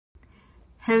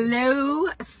Hello,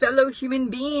 fellow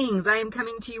human beings. I am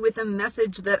coming to you with a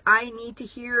message that I need to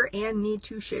hear and need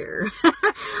to share,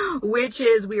 which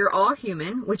is we are all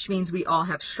human, which means we all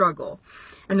have struggle.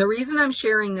 And the reason I'm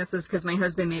sharing this is because my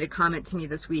husband made a comment to me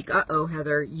this week. Uh-oh,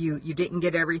 Heather, you didn't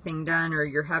get everything done, or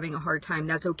you're having a hard time.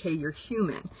 That's okay, you're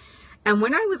human. And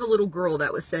when I was a little girl,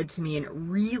 that was said to me, and it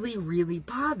really, really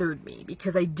bothered me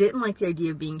because I didn't like the idea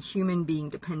of being human,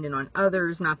 being dependent on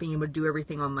others, not being able to do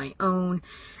everything on my own.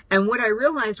 And what I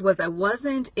realized was I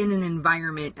wasn't in an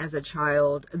environment as a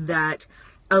child that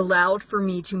allowed for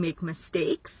me to make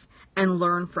mistakes and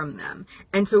learn from them.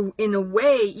 And so in a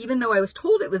way, even though I was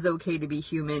told it was okay to be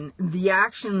human, the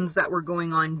actions that were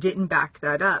going on didn't back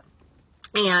that up.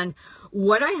 And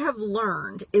what I have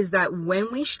learned is that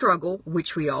when we struggle,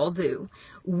 which we all do,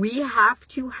 we have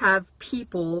to have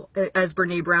people, as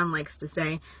Brene Brown likes to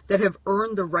say, that have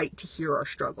earned the right to hear our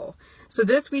struggle. So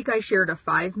this week I shared a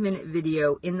 5-minute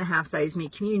video in the Half Size Me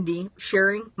community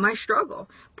sharing my struggle,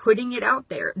 putting it out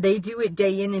there. They do it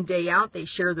day in and day out. They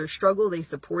share their struggle. They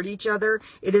support each other.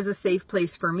 It is a safe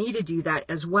place for me to do that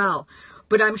as well.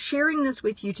 But I'm sharing this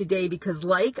with you today because,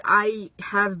 like I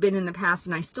have been in the past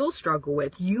and I still struggle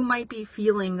with, you might be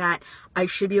feeling that I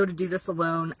should be able to do this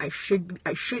alone. I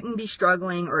shouldn't be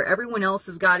struggling, or everyone else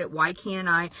has got it. Why can't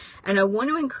I? And I want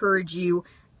to encourage you,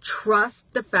 trust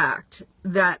the fact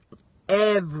that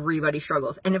everybody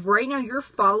struggles. And if right now you're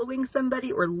following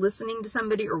somebody or listening to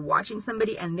somebody or watching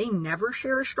somebody and they never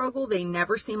share a struggle, they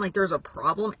never seem like there's a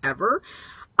problem ever,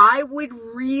 I would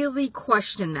really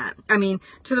question that. I mean,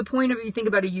 to the point of, you think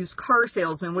about a used car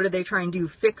salesman, what do they try and do?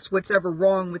 Fix what's ever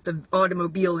wrong with the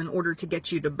automobile in order to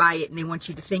get you to buy it, and they want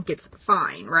you to think it's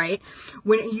fine, right?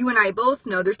 When you and I both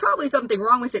know there's probably something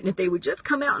wrong with it, and if they would just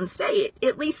come out and say it,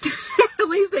 at least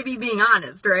they'd be being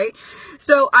honest, right?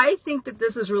 So I think that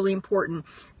this is really important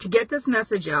to get this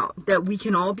message out, that we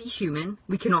can all be human,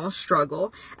 we can all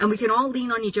struggle, and we can all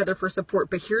lean on each other for support.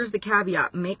 But here's the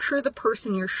caveat: make sure the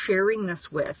person you're sharing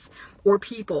this with or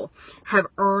people have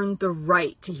earned the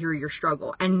right to hear your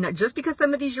struggle. And just because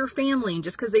somebody's your family and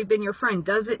just because they've been your friend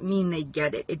doesn't mean they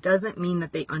get it. It doesn't mean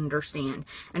that they understand.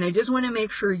 And I just want to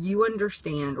make sure you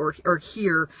understand or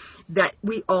hear that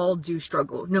we all do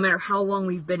struggle, no matter how long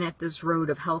we've been at this road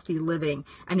of healthy living.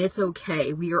 And it's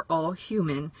okay. We are all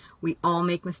human. We all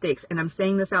make mistakes. And I'm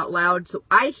saying this out loud so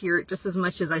I hear it just as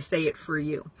much as I say it for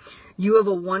you. You have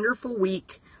a wonderful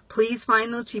week. Please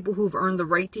find those people who've earned the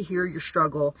right to hear your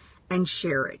struggle and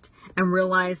share it, and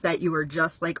realize that you are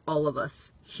just like all of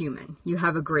us, human. You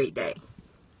have a great day.